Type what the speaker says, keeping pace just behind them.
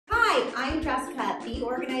I'm Jessica, the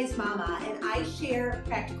Organized Mama, and I share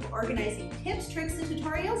practical organizing tips, tricks, and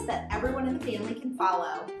tutorials that everyone in the family can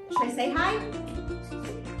follow. Should I say hi?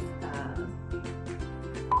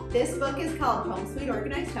 This book is called Home Sweet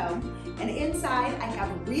Organized Home, and inside I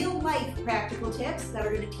have real-life practical tips that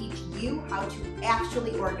are going to teach you how to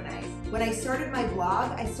actually organize. When I started my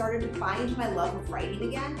blog, I started to find my love of writing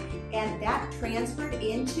again, and that transferred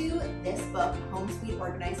into this book, Home Sweet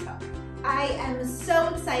Organized Home. I am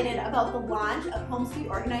so excited about the launch of Home Sweet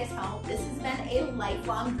Organized Home. This has been a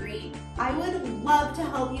lifelong dream. I would love to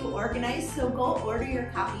help you organize, so go order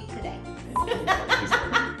your copy today.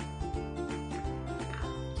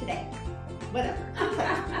 Today. Whatever. I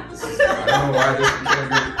don't know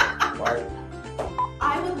why.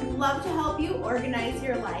 I would love to help you organize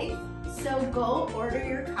your life, so go order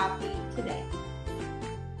your copy today.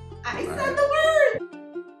 I said the word!